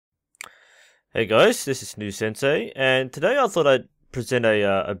Hey guys, this is NUSensei, and today I thought I'd present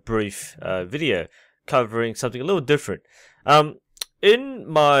a brief video covering something a little different. Um, in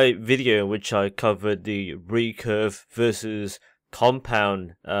my video in which I covered the recurve versus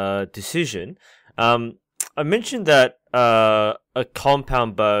compound decision, I mentioned that a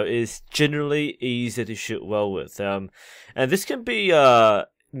compound bow is generally easier to shoot well with, and this can be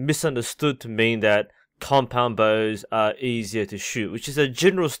misunderstood to mean that compound bows are easier to shoot, which is a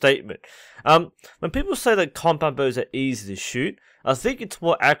general statement. When people say that compound bows are easy to shoot, I think it's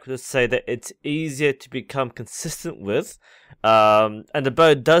more accurate to say that it's easier to become consistent with, and the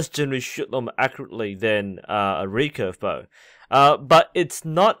bow does generally shoot them accurately than a recurve bow. But it's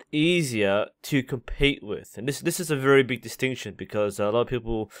not easier to compete with, and this is a very big distinction because a lot of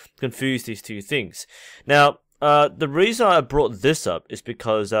people confuse these two things. Now, the reason I brought this up is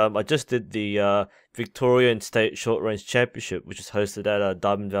because I just did the Victorian State Short Range Championship, which is hosted at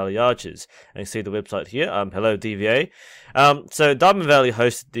Diamond Valley Archers. And you see the website here. Hello DVA. So Diamond Valley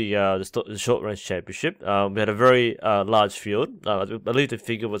hosted the Short Range Championship. We had a very large field. I believe the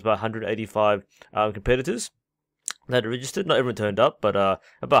figure was about 185 competitors that registered. Not everyone turned up, but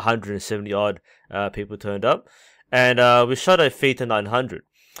about 170 odd people turned up, and we shot a Theta 900.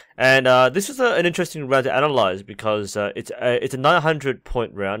 And this was an interesting round to analyze because it's a 900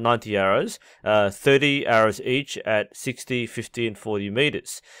 point round, 90 arrows, 30 arrows each at 60, 50, and 40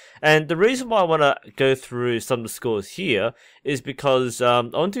 meters. And the reason why I want to go through some of the scores here is because I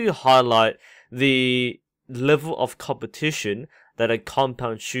want to highlight the level of competition that a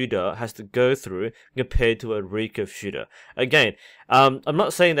compound shooter has to go through compared to a recurve shooter. Again, I'm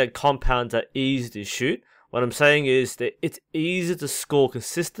not saying that compounds are easy to shoot. What I'm saying is that it's easier to score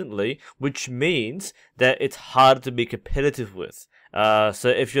consistently, which means that it's harder to be competitive with. So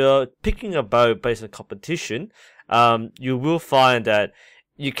if you're picking a bow based on competition, you will find that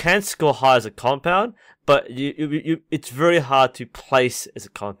you can score high as a compound, but it's very hard to place as a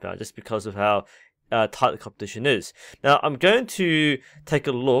compound just because of how tight the competition is. Now, I'm going to take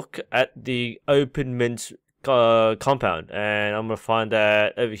a look at the open men's compound, and I'm going to find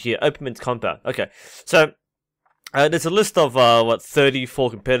that over here, open men's compound. Okay, so there's a list of 34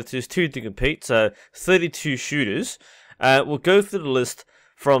 competitors, 2 to compete, so 32 shooters. We'll go through the list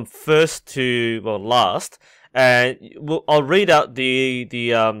from first to last, and I'll read out the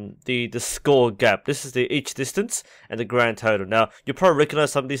score gap. This is the each distance and the grand total. Now you'll probably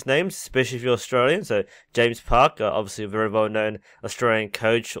recognize some of these names, especially if you're Australian. So James Park, obviously a very well-known Australian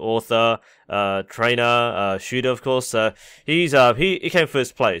coach, author, trainer, shooter, of course. He came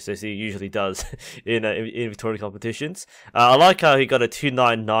first place, as he usually does in Victorian competitions. I like how he got a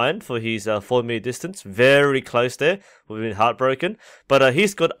 299 for his 4 meter distance, very close there. We've been heartbroken, but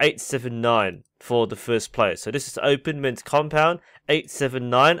he's got 879 for the first place. So this is open men's compound,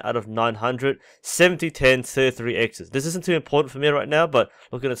 879 out of 900, 70-10, 33 X's. This isn't too important for me right now, but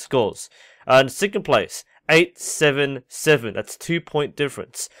look at the scores. And second place, 877. That's 2-point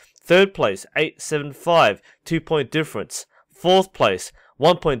difference. Third place, 875, 2-point difference. Fourth place,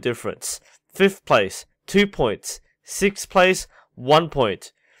 1-point difference. Fifth place, 2 points. Sixth place, 1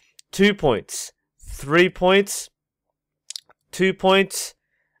 point. 2 points. 3 points. 2 points.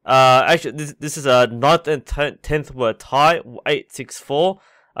 Actually, this is a 9th and 10th were tie, 864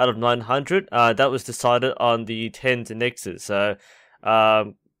 out of 900. That was decided on the 10s and X's. So,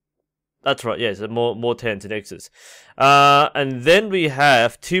 that's right, yes, yeah, so more 10s and X's. And then we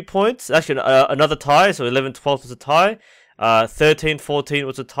have 2 points. Actually, another tie, so 11-12 was a tie. 13-14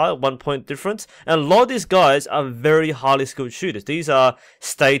 was a tie, 1 point difference. And a lot of these guys are very highly skilled shooters. These are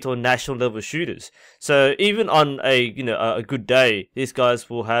state or national level shooters. So even on a good day, these guys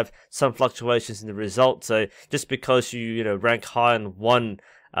will have some fluctuations in the result. So just because you rank high in one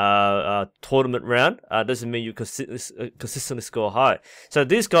tournament round doesn't mean you consistently score high. So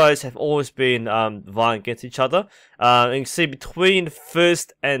these guys have always been vying against each other. And you can see between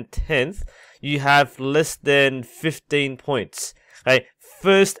 1st and 10th, you have less than 15 points. Okay,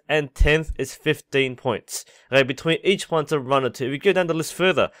 1st and 10th is 15 points. Okay, between each one's a run or two. We go down the list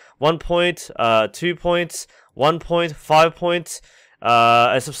further. 1 point, 2 points, 1 point, 5 points,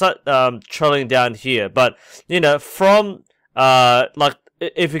 and so start trailing down here. But from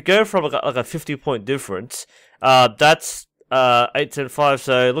if you go from like a 50-point difference, that's 8 and 5.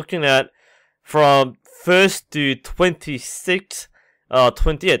 So looking at from 1st to 26th.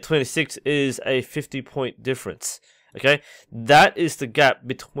 26 is a 50-point difference. Okay, that is the gap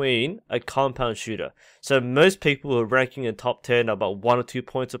between a compound shooter. So most people who are ranking in top 10 are about 1 or 2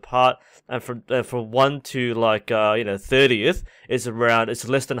 points apart, and from 1 to like 30th is it's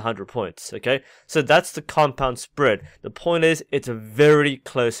less than 100 points. Okay, so that's the compound spread. The point is, it's a very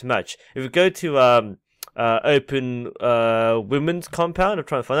close match. If we go to open women's compound, I'm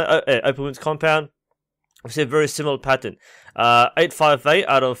trying to find that. Open women's compound, we see a very similar pattern. 858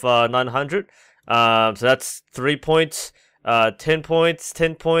 out of 900. So that's 3 points. 10 points,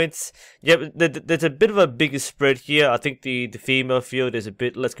 10 points. Yeah, there's a bit of a bigger spread here. I think the female field is a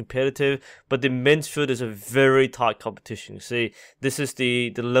bit less competitive, but the men's field is a very tight competition. See, this is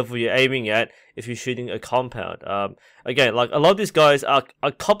the level you're aiming at if you're shooting a compound. Again, like a lot of these guys are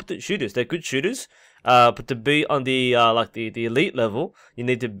competent shooters. They're good shooters. But to be on the the elite level, you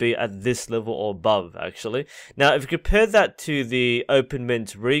need to be at this level or above, actually. Now, if you compare that to the Open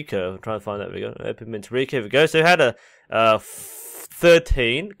Men's Recurve, I'm trying to find that video. Open Men's Recurve, here we go. So we had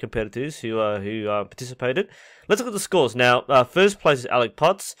 13 competitors who participated. Let's look at the scores. Now, first place is Alec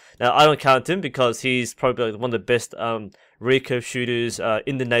Potts. Now, I don't count him because he's probably one of the best recurve shooters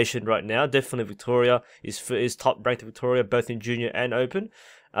in the nation right now. Definitely Victoria. He's top ranked in Victoria, both in junior and open.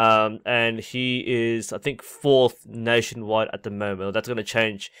 And he is, I think, 4th nationwide at the moment. That's going to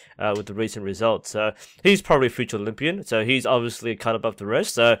change with the recent results. So he's probably a future Olympian. So he's obviously cut above the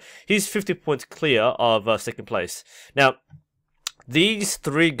rest. So he's 50 points clear of 2nd place. Now, these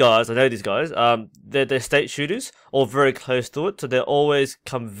 3 guys, I know these guys, they're state shooters or very close to it. So they always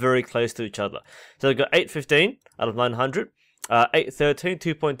come very close to each other. So they've got 815 out of 900. 813,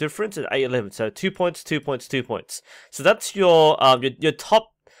 2 point difference, and 811. So 2 points, 2 points, 2 points. So that's your top.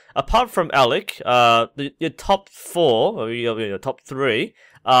 Apart from Alec, your top 4 or your top 3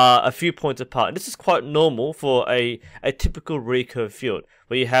 are a few points apart. And this is quite normal for a typical recurve field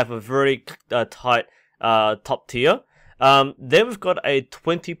where you have a very tight top tier. Then we've got a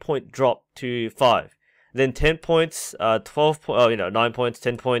 20-point drop to 5. Then 10 points, 12 points, 9 points,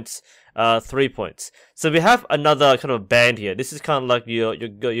 10 points, 3 points. So we have another kind of band here. This is kind of like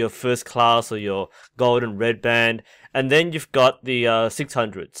your first class or your gold and red band, and then you've got the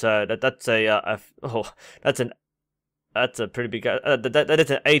 600. So that's a pretty big gap. That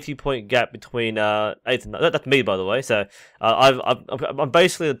is an 80-point gap between 8th and 9th. That's me, by the way. So I'm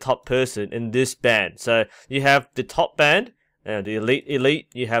basically the top person in this band. So you have the top band. The elite,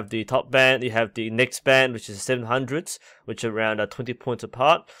 you have the top band, you have the next band, which is 700s, which are around 20 points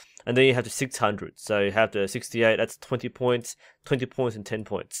apart, and then you have the 600s. So you have the 68, that's 20 points, and 10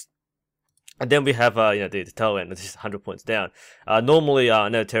 points. And then we have the tail end, which is 100 points down. Normally, I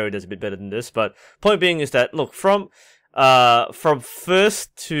know Terry does a bit better than this, but point being is that, look, from 1st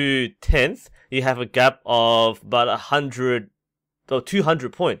to 10th, you have a gap of about 100 or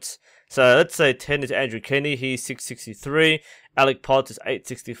 200 points. So let's say 10 is Andrew Kenny, he's 663. Alec Potts is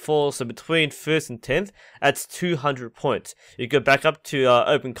 864. So between 1st and 10th, that's 200 points. You go back up to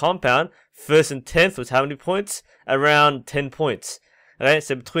Open Compound. 1st and 10th was how many points? Around 10 points. Okay,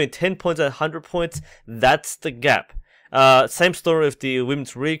 so between 10 points and 100 points, that's the gap. Same story with the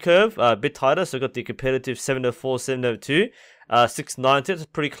Women's Recurve, a bit tighter. So we've got the competitive 704, 702. 690, it's a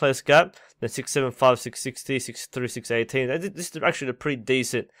pretty close gap. Then 675, 660, 663, 618. This is actually a pretty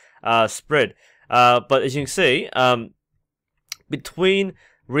decent spread. But as you can see, between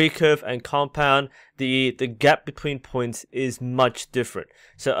recurve and compound, the gap between points is much different.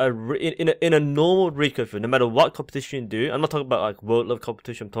 So in a normal recurve, no matter what competition you do, I'm not talking about like world level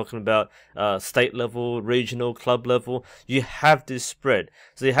competition, I'm talking about state level, regional, club level, you have this spread.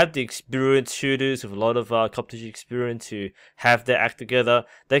 So you have the experienced shooters with a lot of competition experience who have their act together.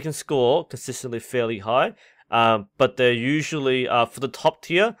 They can score consistently fairly high. But they're usually, for the top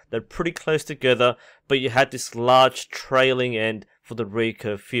tier, they're pretty close together, but you had this large trailing end for the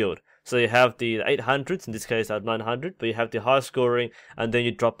recurve field. So you have the 800s, in this case at 900, but you have the high scoring, and then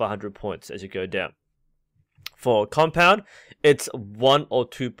you drop 100 points as you go down. For compound, it's 1 or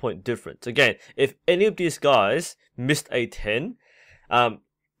 2 point difference. Again, if any of these guys missed a 10,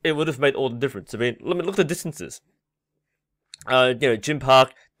 it would have made all the difference. I mean, let me look at the distances. Jim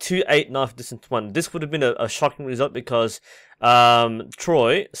Park, 289 for distance 1. This would have been a shocking result because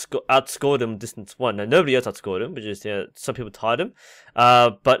Troy outscored him distance 1. Now, nobody else outscored him, but just some people tied him.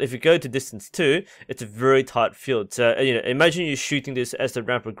 But if you go to distance 2, it's a very tight field. So, imagine you're shooting this as the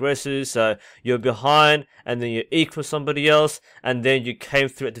round progresses. So, you're behind, and then you equal somebody else, and then you came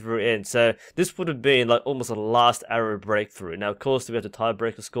through at the very end. So, this would have been like almost a last arrow breakthrough. Now, of course, we have the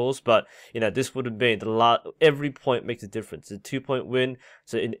tiebreaker scores, but, this would have been the last. Every point makes a difference. It's a 2-point win.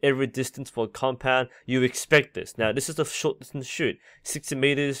 So, in every distance for a compound, you expect this. Now, this is a short distance shoot, 60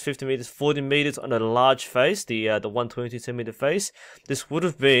 meters, 50 meters, 40 meters on a large face, the 122 centimeter face. This would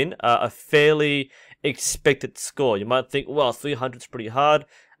have been a fairly expected score. You might think, well, 300 is pretty hard.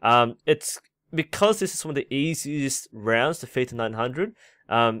 It's because this is one of the easiest rounds to feed to 900.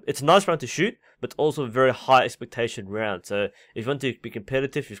 It's a nice round to shoot, but also a very high expectation round. So if you want to be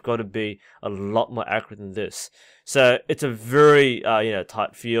competitive, you've got to be a lot more accurate than this. So it's a very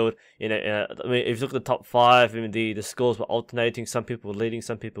tight field. I mean, if you look at the top 5, I mean, the scores were alternating. Some people were leading,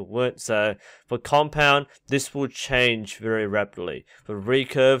 some people weren't. So for compound, this will change very rapidly. For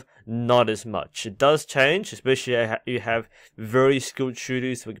recurve, not as much. It does change, especially if you have very skilled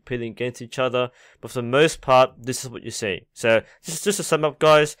shooters who are competing against each other. But for the most part, this is what you're seeing. So just to sum up,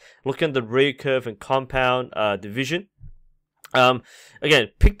 guys, looking at the recurve and compound division. Again,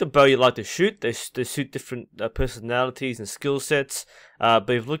 pick the bow you like to shoot. They suit different personalities and skill sets. But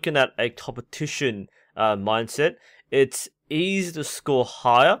if looking at a competition mindset, it's easy to score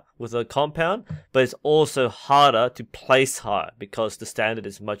higher with a compound, but it's also harder to place higher because the standard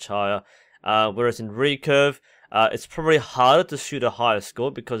is much higher. Whereas in recurve, it's probably harder to shoot a higher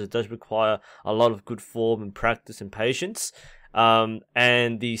score because it does require a lot of good form and practice and patience.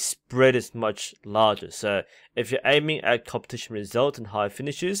 And the spread is much larger. So if you're aiming at competition results and high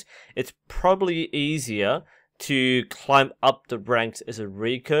finishes, it's probably easier to climb up the ranks as a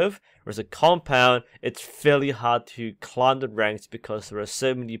recurve, whereas a compound, it's fairly hard to climb the ranks because there are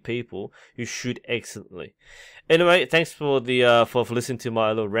so many people who shoot excellently. Anyway, thanks for the for listening to my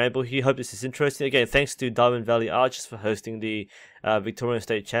little ramble here. Hope this is interesting. Again, thanks to Diamond Valley Archers for hosting the Victorian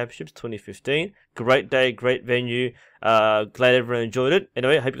State Championships 2015. Great day, great venue. Glad everyone enjoyed it.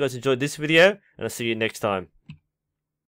 Anyway, hope you guys enjoyed this video, and I'll see you next time.